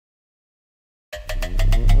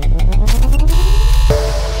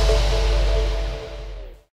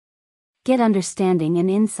Get understanding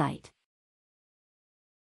and insight.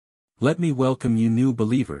 Let me welcome you new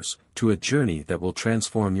believers, to a journey that will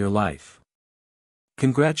transform your life.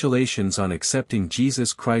 Congratulations on accepting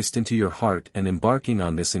Jesus Christ into your heart and embarking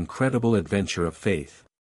on this incredible adventure of faith.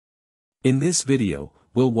 In this video,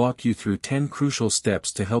 we'll walk you through 10 crucial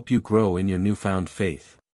steps to help you grow in your newfound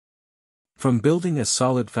faith. From building a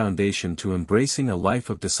solid foundation to embracing a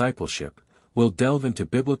life of discipleship, we'll delve into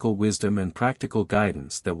biblical wisdom and practical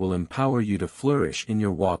guidance that will empower you to flourish in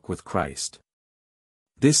your walk with Christ.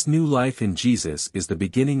 This new life in Jesus is the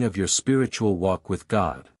beginning of your spiritual walk with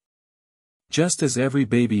God. Just as every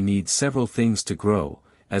baby needs several things to grow,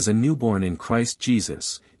 as a newborn in Christ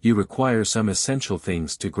Jesus, you require some essential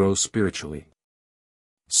things to grow spiritually.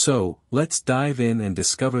 So, let's dive in and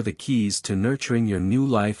discover the keys to nurturing your new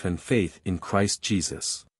life and faith in Christ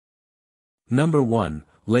Jesus. Number 1,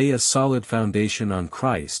 lay a solid foundation on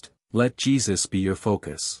Christ. Let Jesus be your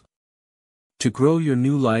focus. To grow your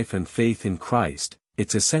new life and faith in Christ,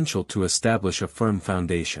 it's essential to establish a firm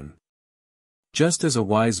foundation. Just as a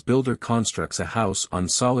wise builder constructs a house on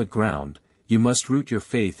solid ground, you must root your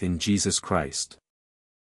faith in Jesus Christ.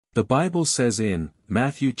 The Bible says in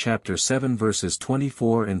Matthew chapter 7 verses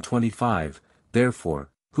 24 and 25,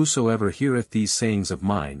 "Therefore, whosoever heareth these sayings of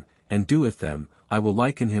mine, and doeth them, I will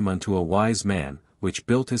liken him unto a wise man, which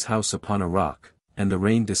built his house upon a rock, and the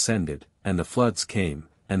rain descended, and the floods came,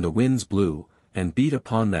 and the winds blew, and beat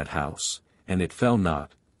upon that house, and it fell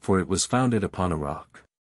not, for it was founded upon a rock."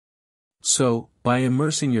 So, by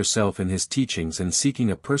immersing yourself in his teachings and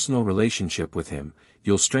seeking a personal relationship with him,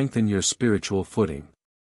 you'll strengthen your spiritual footing.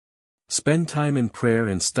 Spend time in prayer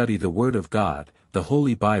and study the Word of God, the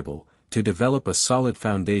Holy Bible, to develop a solid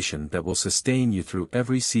foundation that will sustain you through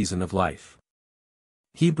every season of life.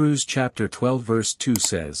 Hebrews chapter 12 verse 2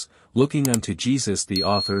 says, "Looking unto Jesus the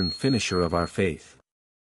author and finisher of our faith."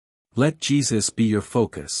 Let Jesus be your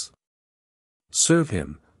focus. Serve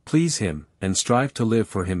him, please him, and strive to live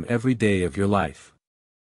for him every day of your life.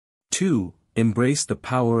 2. Embrace the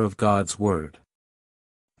power of God's Word.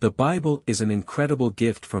 The Bible is an incredible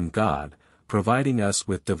gift from God, providing us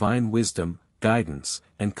with divine wisdom, guidance,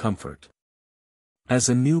 and comfort. As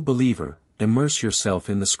a new believer, immerse yourself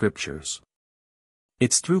in the Scriptures.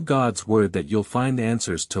 It's through God's Word that you'll find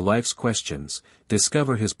answers to life's questions,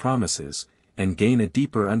 discover His promises, and gain a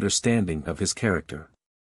deeper understanding of His character.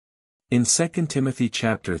 In 2 Timothy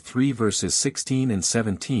chapter 3 verses 16 and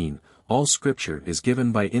 17, all Scripture is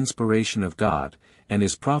given by inspiration of God, and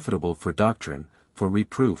is profitable for doctrine, for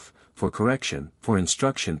reproof, for correction, for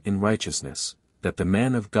instruction in righteousness, that the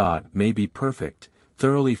man of God may be perfect,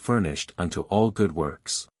 thoroughly furnished unto all good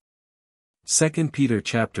works. 2 Peter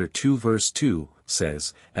chapter 2 verse 2,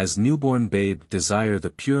 says, "As newborn babe desire the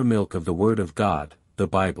pure milk of the Word of God, the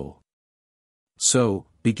Bible." So,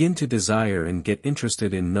 begin to desire and get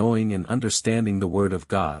interested in knowing and understanding the Word of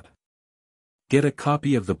God. Get a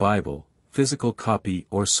copy of the Bible, physical copy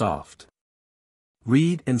or soft.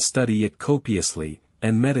 Read and study it copiously,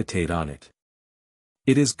 and meditate on it.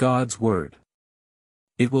 It is God's Word.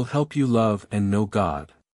 It will help you love and know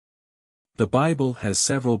God. The Bible has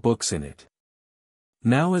several books in it.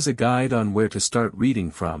 Now, as a guide on where to start reading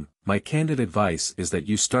from, my candid advice is that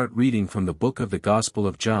you start reading from the book of the Gospel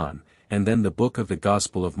of John, and then the book of the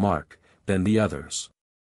Gospel of Mark, then the others.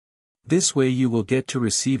 This way you will get to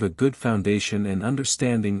receive a good foundation and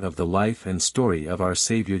understanding of the life and story of our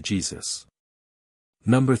Savior Jesus.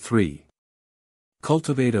 Number 3.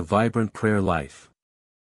 Cultivate a vibrant prayer life.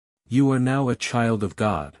 You are now a child of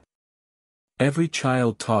God. Every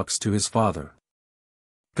child talks to his father.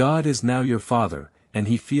 God is now your Father, and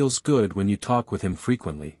He feels good when you talk with Him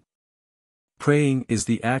frequently. Praying is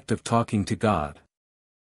the act of talking to God.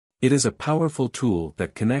 It is a powerful tool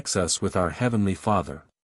that connects us with our Heavenly Father.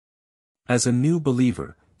 As a new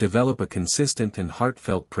believer, develop a consistent and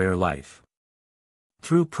heartfelt prayer life.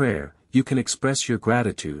 Through prayer, you can express your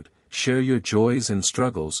gratitude, share your joys and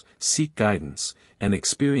struggles, seek guidance, and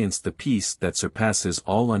experience the peace that surpasses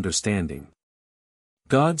all understanding.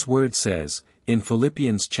 God's Word says, in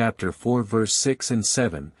Philippians chapter 4 verse 6 and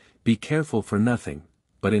 7, "Be careful for nothing,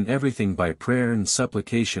 but in everything by prayer and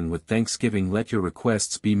supplication with thanksgiving let your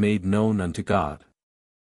requests be made known unto God.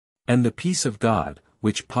 And the peace of God,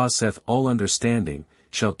 which passeth all understanding,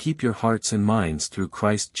 shall keep your hearts and minds through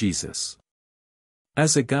Christ Jesus."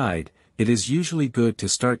 As a guide, it is usually good to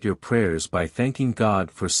start your prayers by thanking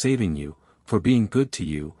God for saving you, for being good to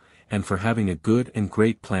you, and for having a good and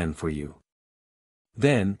great plan for you.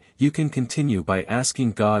 Then, you can continue by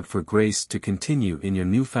asking God for grace to continue in your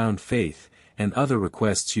newfound faith, and other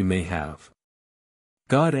requests you may have.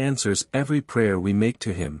 God answers every prayer we make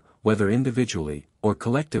to Him, whether individually, or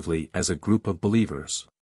collectively as a group of believers.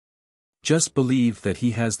 Just believe that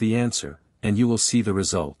He has the answer, and you will see the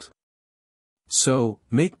result. So,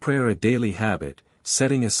 make prayer a daily habit,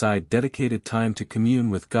 setting aside dedicated time to commune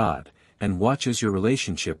with God, and watch as your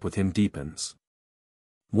relationship with Him deepens.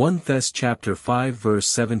 1 Thess chapter 5 verse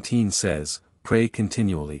 17 says, "Pray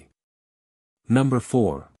continually." Number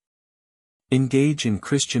 4. Engage in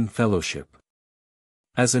Christian fellowship.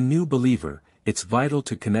 As a new believer, it's vital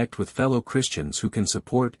to connect with fellow Christians who can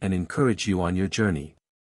support and encourage you on your journey.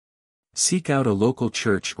 Seek out a local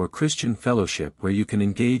church or Christian fellowship where you can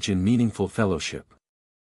engage in meaningful fellowship.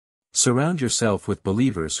 Surround yourself with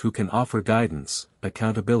believers who can offer guidance,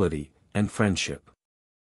 accountability, and friendship.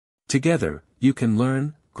 Together, you can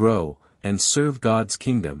learn, grow, and serve God's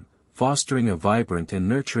kingdom, fostering a vibrant and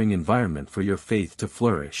nurturing environment for your faith to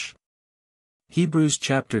flourish. Hebrews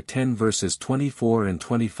chapter 10 verses 24 and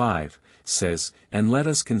 25 says, "And let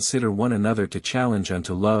us consider one another to challenge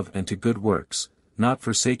unto love and to good works, not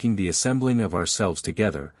forsaking the assembling of ourselves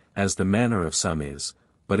together, as the manner of some is,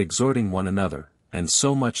 but exhorting one another, and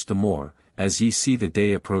so much the more, as ye see the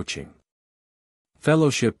day approaching."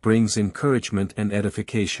 Fellowship brings encouragement and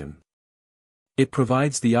edification. It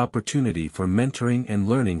provides the opportunity for mentoring and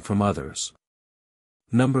learning from others.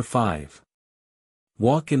 Number 5.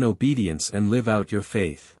 Walk in obedience and live out your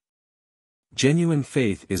faith. Genuine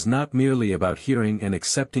faith is not merely about hearing and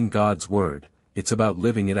accepting God's word, it's about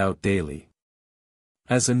living it out daily.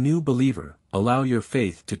 As a new believer, allow your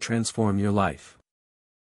faith to transform your life.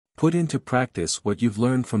 Put into practice what you've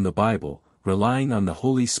learned from the Bible, relying on the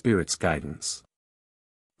Holy Spirit's guidance.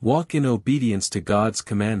 Walk in obedience to God's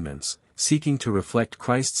commandments, seeking to reflect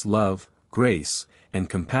Christ's love, grace, and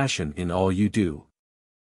compassion in all you do.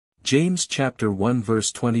 James chapter 1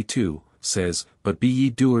 verse 22 says, "But be ye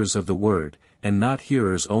doers of the word, and not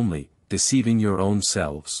hearers only, deceiving your own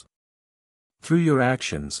selves." Through your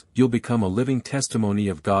actions, you'll become a living testimony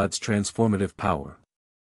of God's transformative power.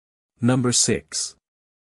 Number 6.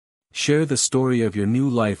 Share the story of your new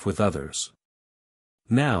life with others.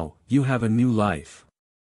 Now, you have a new life.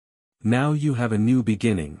 Now you have a new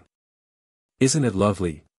beginning. Isn't it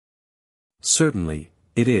lovely? Certainly,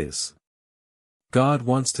 it is. God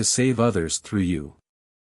wants to save others through you.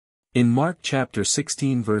 In Mark chapter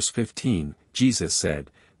 16 verse 15, Jesus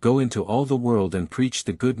said, "Go into all the world and preach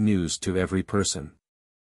the good news to every person."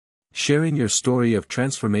 Sharing your story of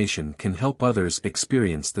transformation can help others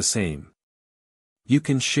experience the same. You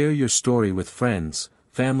can share your story with friends,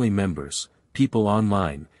 family members, people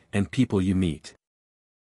online, and people you meet.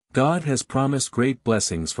 God has promised great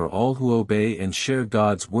blessings for all who obey and share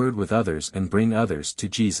God's word with others and bring others to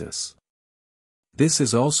Jesus. This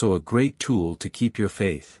is also a great tool to keep your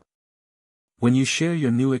faith. When you share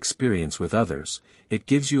your new experience with others, it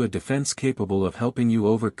gives you a defense capable of helping you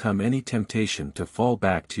overcome any temptation to fall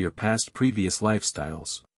back to your past previous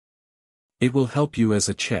lifestyles. It will help you as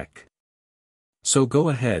a check. So go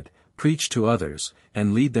ahead, preach to others,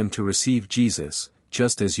 and lead them to receive Jesus,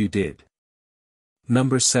 just as you did.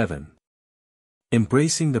 Number 7.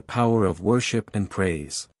 Embracing the power of worship and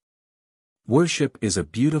praise. Worship is a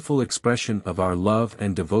beautiful expression of our love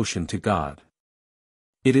and devotion to God.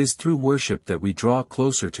 It is through worship that we draw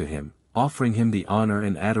closer to Him, offering Him the honor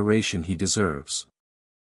and adoration He deserves.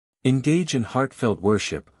 Engage in heartfelt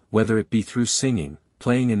worship, whether it be through singing,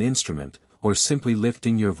 playing an instrument, or simply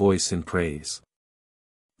lifting your voice in praise.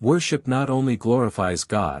 Worship not only glorifies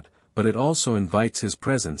God, but it also invites His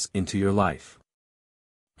presence into your life.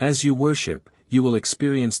 As you worship, you will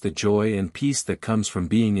experience the joy and peace that comes from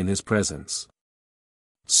being in His presence.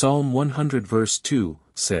 Psalm 100 verse 2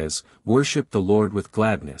 says, "Worship the Lord with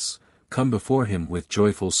gladness, come before Him with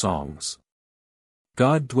joyful songs."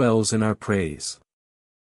 God dwells in our praise.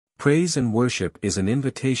 Praise and worship is an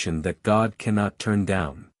invitation that God cannot turn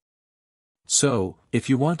down. So, if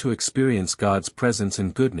you want to experience God's presence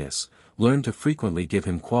and goodness, learn to frequently give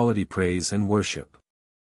Him quality praise and worship.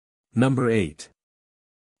 Number 8.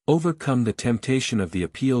 Overcome the temptation of the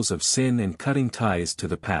appeals of sin and cutting ties to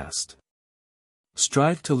the past.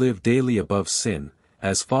 Strive to live daily above sin.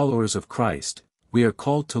 As followers of Christ, we are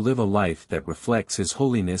called to live a life that reflects His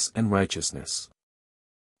holiness and righteousness.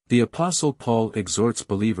 The Apostle Paul exhorts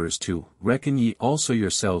believers to, "Reckon ye also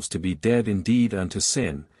yourselves to be dead indeed unto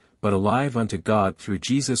sin, but alive unto God through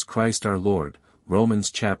Jesus Christ our Lord."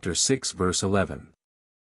 Romans chapter 6 verse 11.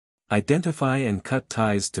 Identify and cut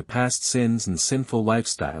ties to past sins and sinful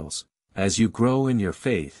lifestyles. As you grow in your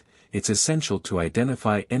faith, it's essential to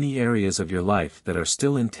identify any areas of your life that are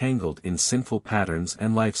still entangled in sinful patterns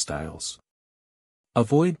and lifestyles.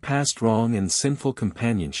 Avoid past wrong and sinful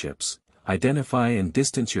companionships, identify and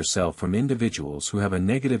distance yourself from individuals who have a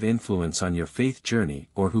negative influence on your faith journey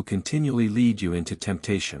or who continually lead you into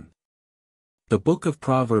temptation. The book of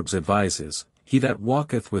Proverbs advises, "He that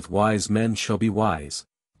walketh with wise men shall be wise,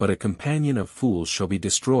 but a companion of fools shall be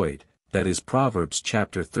destroyed," that is Proverbs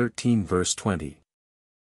chapter 13 verse 20.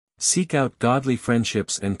 Seek out godly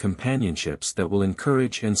friendships and companionships that will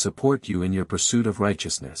encourage and support you in your pursuit of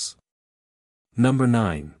righteousness. Number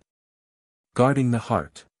 9. Guarding the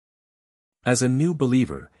heart. As a new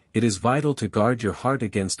believer, it is vital to guard your heart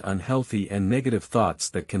against unhealthy and negative thoughts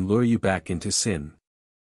that can lure you back into sin.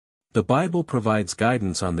 The Bible provides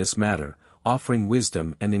guidance on this matter, offering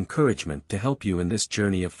wisdom and encouragement to help you in this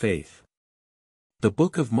journey of faith. The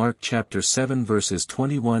book of Mark chapter 7 verses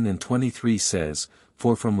 21 and 23 says,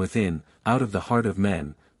 "For from within, out of the heart of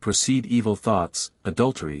men, proceed evil thoughts,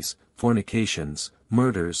 adulteries, fornications,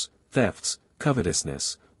 murders, thefts,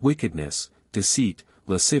 covetousness, wickedness, deceit,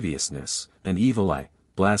 lasciviousness, an evil eye,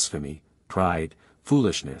 blasphemy, pride,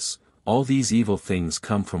 foolishness, all these evil things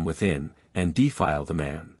come from within, and defile the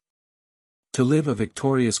man." To live a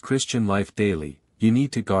victorious Christian life daily, you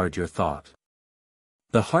need to guard your thought.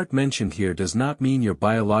 The heart mentioned here does not mean your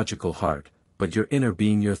biological heart, but your inner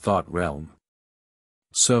being, your thought realm.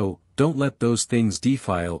 So, don't let those things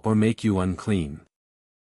defile or make you unclean.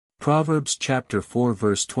 Proverbs chapter 4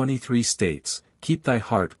 verse 23 states, "Keep thy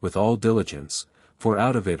heart with all diligence, for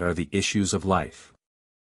out of it are the issues of life."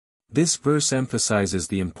 This verse emphasizes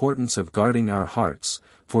the importance of guarding our hearts,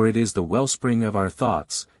 for it is the wellspring of our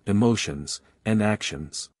thoughts, emotions, and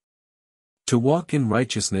actions. To walk in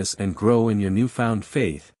righteousness and grow in your newfound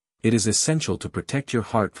faith, it is essential to protect your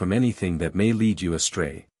heart from anything that may lead you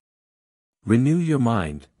astray. Renew your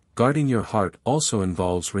mind. Guarding your heart also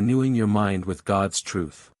involves renewing your mind with God's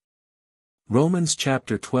truth. Romans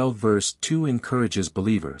chapter 12 verse 2 encourages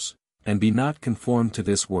believers, "And be not conformed to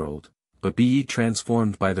this world, but be ye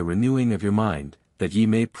transformed by the renewing of your mind, that ye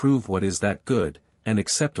may prove what is that good, and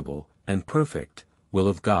acceptable, and perfect will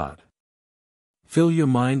of God." Fill your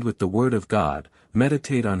mind with the Word of God,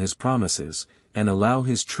 meditate on His promises, and allow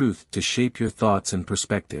His truth to shape your thoughts and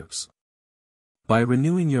perspectives. By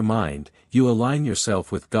renewing your mind, you align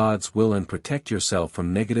yourself with God's will and protect yourself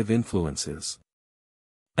from negative influences.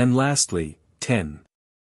 And lastly, 10.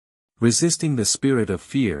 Resisting the spirit of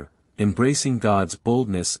fear, embracing God's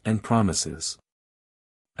boldness and promises.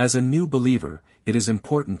 As a new believer, it is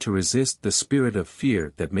important to resist the spirit of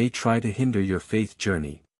fear that may try to hinder your faith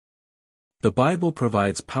journey. The Bible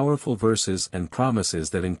provides powerful verses and promises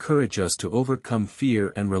that encourage us to overcome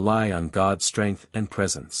fear and rely on God's strength and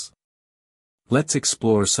presence. Let's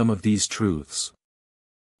explore some of these truths.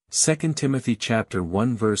 2 Timothy chapter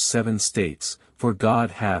 1 verse 7 states, "For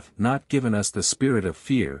God hath not given us the spirit of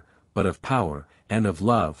fear, but of power, and of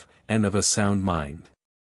love, and of a sound mind."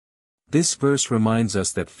 This verse reminds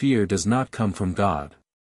us that fear does not come from God.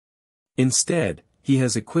 Instead, He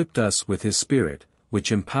has equipped us with His Spirit,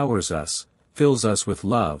 which empowers us, fills us with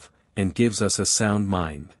love, and gives us a sound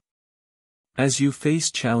mind. As you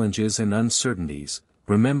face challenges and uncertainties,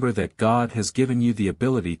 remember that God has given you the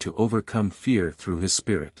ability to overcome fear through His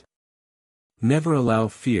Spirit. Never allow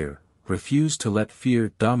fear, refuse to let fear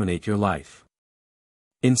dominate your life.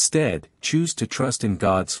 Instead, choose to trust in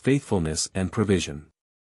God's faithfulness and provision.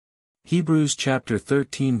 Hebrews chapter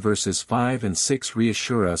 13 verses 5 and 6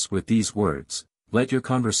 reassure us with these words, "Let your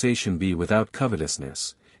conversation be without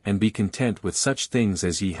covetousness, and be content with such things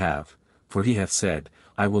as ye have, for He hath said,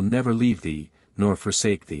 I will never leave thee, nor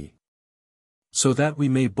forsake thee." So that we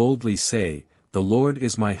may boldly say, "The Lord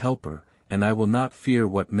is my helper, and I will not fear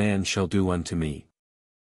what man shall do unto me."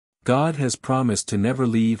 God has promised to never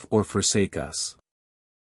leave or forsake us.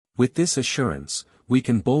 With this assurance, we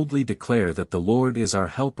can boldly declare that the Lord is our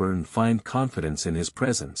helper and find confidence in His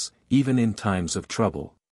presence, even in times of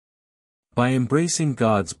trouble. By embracing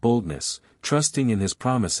God's boldness, trusting in His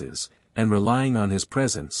promises, and relying on His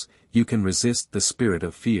presence, you can resist the spirit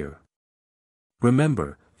of fear.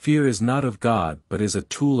 Remember, fear is not of God but is a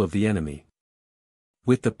tool of the enemy.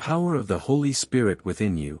 With the power of the Holy Spirit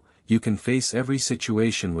within you, you can face every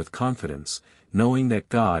situation with confidence, knowing that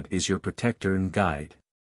God is your protector and guide.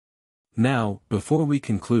 Now, before we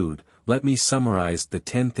conclude, let me summarize the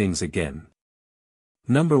 10 things again.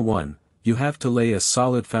 Number 1, you have to lay a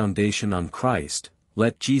solid foundation on Christ,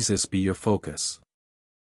 let Jesus be your focus.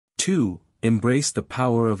 2. Embrace the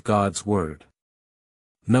power of God's Word.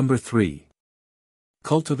 Number 3.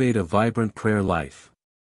 Cultivate a vibrant prayer life.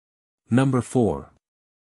 Number 4.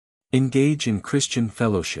 Engage in Christian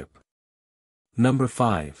fellowship. Number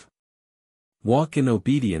 5. Walk in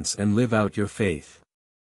obedience and live out your faith.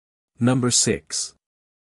 Number 6.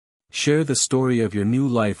 Share the story of your new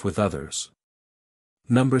life with others.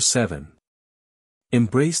 Number 7.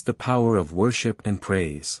 Embrace the power of worship and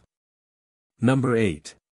praise. Number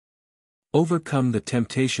 8. Overcome the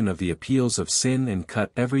temptation of the appeals of sin and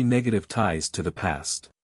cut every negative ties to the past.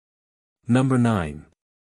 Number 9.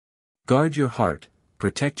 Guard your heart,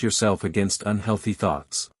 protect yourself against unhealthy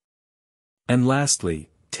thoughts. And lastly,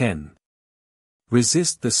 10.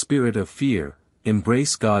 Resist the spirit of fear,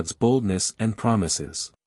 embrace God's boldness and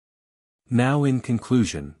promises. Now in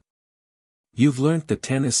conclusion. You've learnt the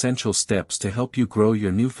 10 essential steps to help you grow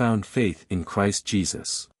your newfound faith in Christ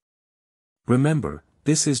Jesus. Remember,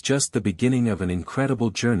 this is just the beginning of an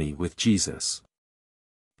incredible journey with Jesus.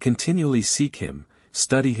 Continually seek Him,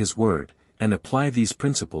 study His Word, and apply these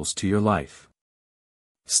principles to your life.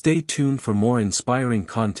 Stay tuned for more inspiring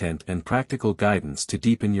content and practical guidance to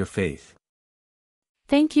deepen your faith.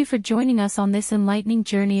 Thank you for joining us on this enlightening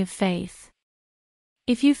journey of faith.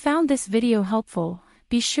 If you found this video helpful,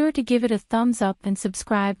 be sure to give it a thumbs up and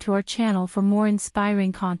subscribe to our channel for more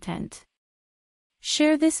inspiring content.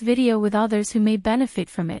 Share this video with others who may benefit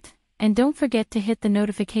from it, and don't forget to hit the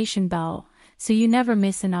notification bell, so you never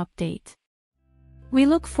miss an update. We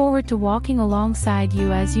look forward to walking alongside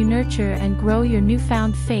you as you nurture and grow your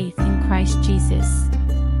newfound faith in Christ Jesus.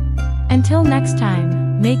 Until next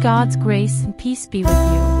time, may God's grace and peace be with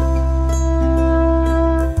you.